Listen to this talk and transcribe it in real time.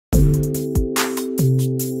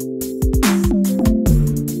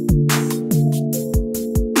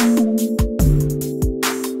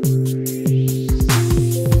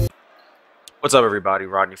What's up, everybody?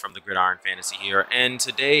 Rodney from the Gridiron Fantasy here, and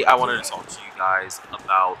today I wanted to talk to you guys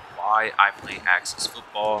about why I play Axis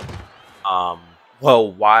Football.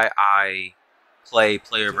 Why I play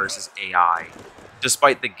player versus AI,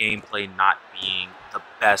 despite the gameplay not being the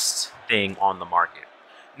best thing on the market.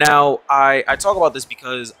 Now, I talk about this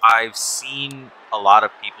because I've seen a lot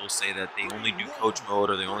of people say that they only do coach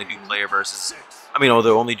mode or they only do player versus, or they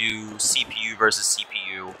only do CPU versus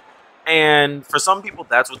CPU. And for some people,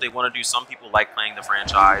 that's what they want to do. Some people like playing the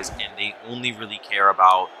franchise and they only really care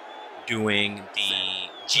about doing the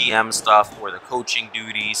GM stuff or the coaching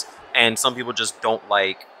duties. And some people just don't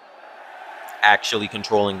like actually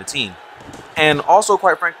controlling the team. And also,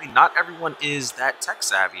 quite frankly, not everyone is that tech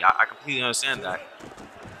savvy. I completely understand that.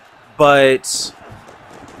 But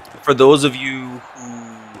for those of you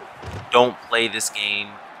who don't play this game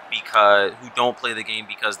because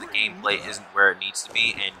the gameplay isn't where it needs to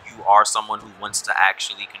be, and you are someone who wants to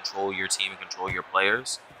actually control your team and control your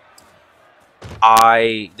players,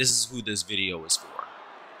 this is who this video is for.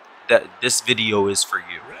 This video is for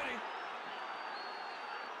you.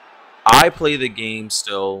 I play the game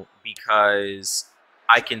still because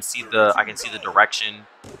I can see the direction,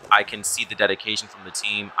 I can see the dedication from the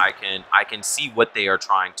team, I can see what they are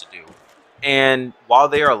trying to do. And while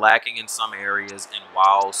they are lacking in some areas, and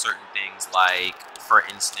while certain things like, for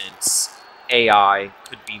instance, AI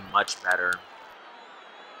could be much better,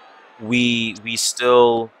 we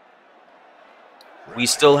still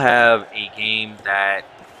have a game that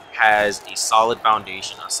has a solid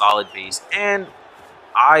foundation, a solid base, and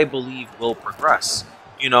I believe will progress.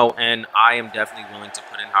 And I am definitely willing to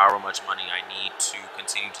put in however much money I need to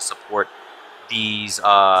continue to support these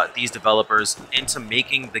developers into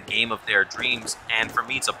making the game of their dreams, and for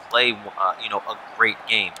me to play a great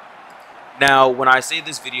game. Now, when I say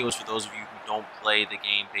this video is for those of you who don't play the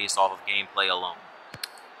game based off of gameplay alone,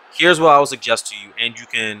 here's what I would suggest to you, and you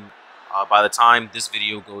can by the time this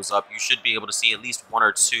video goes up, you should be able to see at least one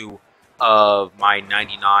or two of my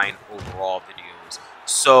 99 overall videos.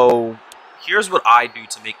 So here's what I do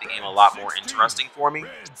to make the game a lot more interesting for me,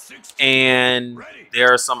 and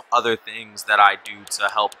there are some other things that I do to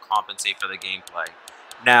help compensate for the gameplay.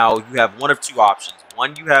 Now, you have one of two options.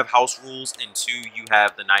 One, you have house rules, and two, you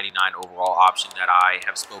have the 99 overall option that I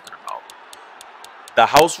have spoken about. The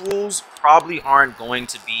house rules probably aren't going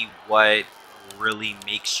to be what really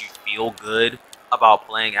makes you feel good about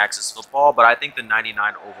playing Axis Football, but I think the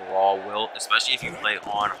 99 overall will, especially if you play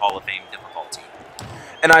on Hall of Fame difficulty.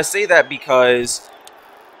 And I say that because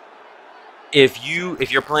if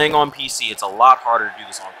you're playing on PC, it's a lot harder to do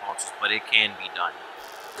this on consoles, but it can be done.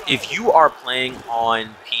 If you are playing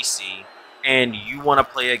on PC and you want to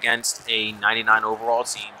play against a 99 overall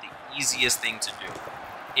team, the easiest thing to do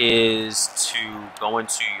is to go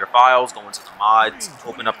into your files, go into the mods,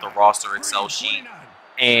 open up the roster Excel sheet,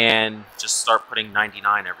 and just start putting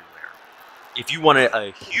 99 everywhere. If you want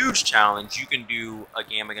a huge challenge, you can do a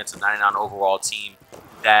game against a 99 overall team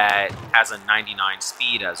that has a 99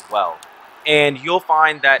 speed as well. And you'll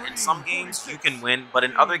find that in some games you can win, but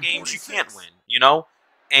in other games you can't win,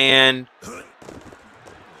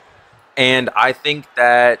 And I think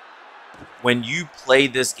that when you play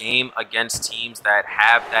this game against teams that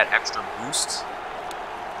have that extra boost,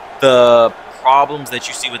 the problems that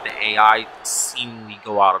you see with the AI seemingly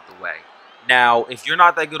go out of the way. Now, if you're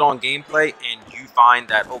not that good on gameplay and you find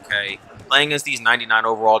that, okay, playing against these 99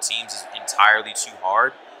 overall teams is entirely too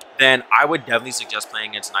hard, then I would definitely suggest playing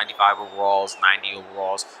against 95 overalls, 90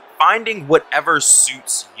 overalls, finding whatever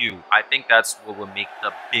suits you. I think that's what will make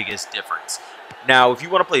the biggest difference. Now, if you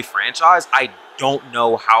want to play franchise, I don't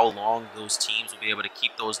know how long those teams will be able to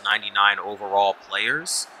keep those 99 overall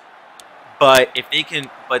players, but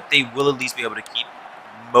they will at least be able to keep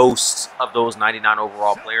most of those 99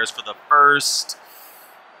 overall players for the first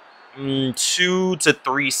 2 to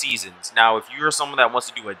 3 seasons. Now, if you're someone that wants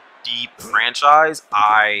to do a deep franchise,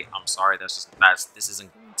 I'm sorry, this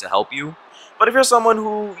isn't going to help you. But if you're someone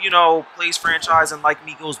who, plays franchise and like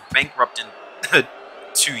me goes bankrupt in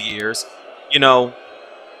 2 years,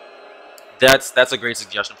 that's a great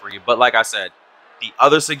suggestion for you. But like I said, the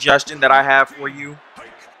other suggestion that I have for you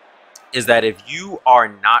is that if you are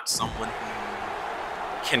not someone who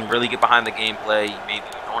can really get behind the gameplay, maybe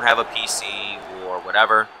you don't have a PC or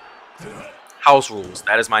whatever, house rules,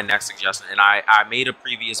 that is my next suggestion. And I made a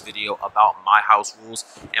previous video about my house rules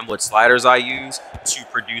and what sliders I use to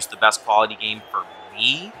produce the best quality game for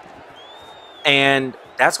me. And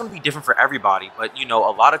that's going to be different for everybody. But, a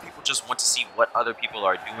lot of people just want to see what other people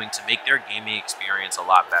are doing to make their gaming experience a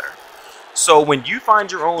lot better. So when you find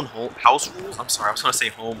your own house rules, I'm sorry, I was going to say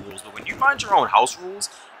home rules, but when you find your own house rules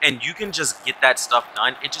and you can just get that stuff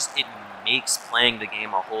done, it makes playing the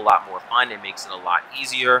game a whole lot more fun. It makes it a lot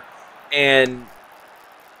easier, and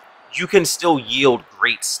you can still yield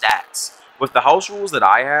great stats. With the house rules that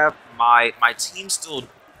I have, my team still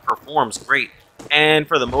performs great, and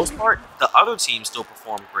for the most part, the other teams still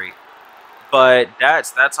perform great. But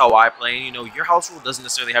that's how I play. And, you know, your house rule doesn't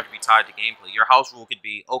necessarily have to be tied to gameplay. Your house rule could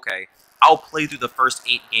be, okay, I'll play through the first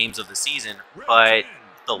 8 games of the season, but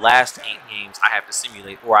the last 8 games I have to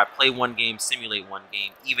simulate, or I play one game, simulate one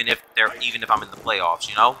game, even if I'm in the playoffs,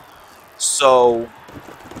 you know. So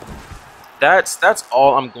that's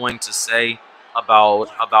all I'm going to say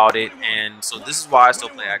about it. And so this is why I still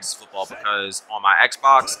play Axis Football, because on my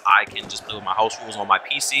Xbox I can just play with my house rules. On my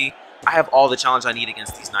PC I have all the challenge I need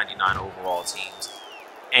against these 99 overall teams,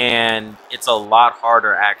 and it's a lot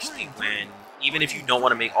harder actually when, even if you don't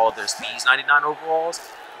want to make all of their speeds 99 overalls,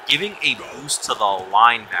 giving a boost to the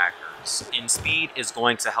linebackers in speed is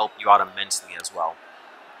going to help you out immensely as well.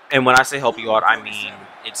 And when I say help you out, I mean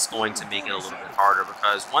it's going to make it a little bit harder,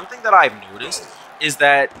 because one thing that I've noticed is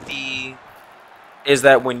that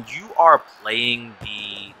when you are playing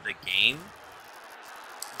the game,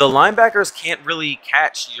 the linebackers can't really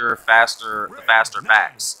catch the faster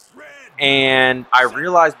backs. And I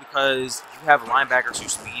realized, because you have linebackers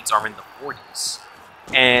whose speeds are in the 40s,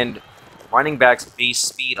 and running backs base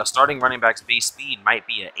speed, a starting running back's base speed might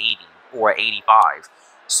be an 80 or an 85.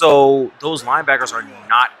 So those linebackers are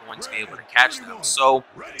not going to be able to catch them. So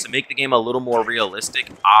to make the game a little more realistic,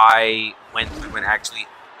 I went through and actually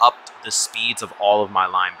upped the speeds of all of my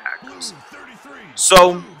linebackers.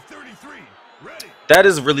 So that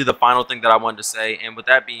is really the final thing that I wanted to say. And with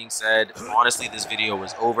that being said, honestly, this video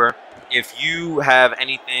was over. If you have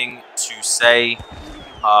anything to say,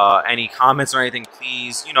 any comments or anything,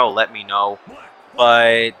 please, you know, let me know.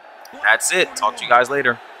 But that's it. Talk to you guys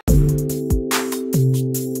later.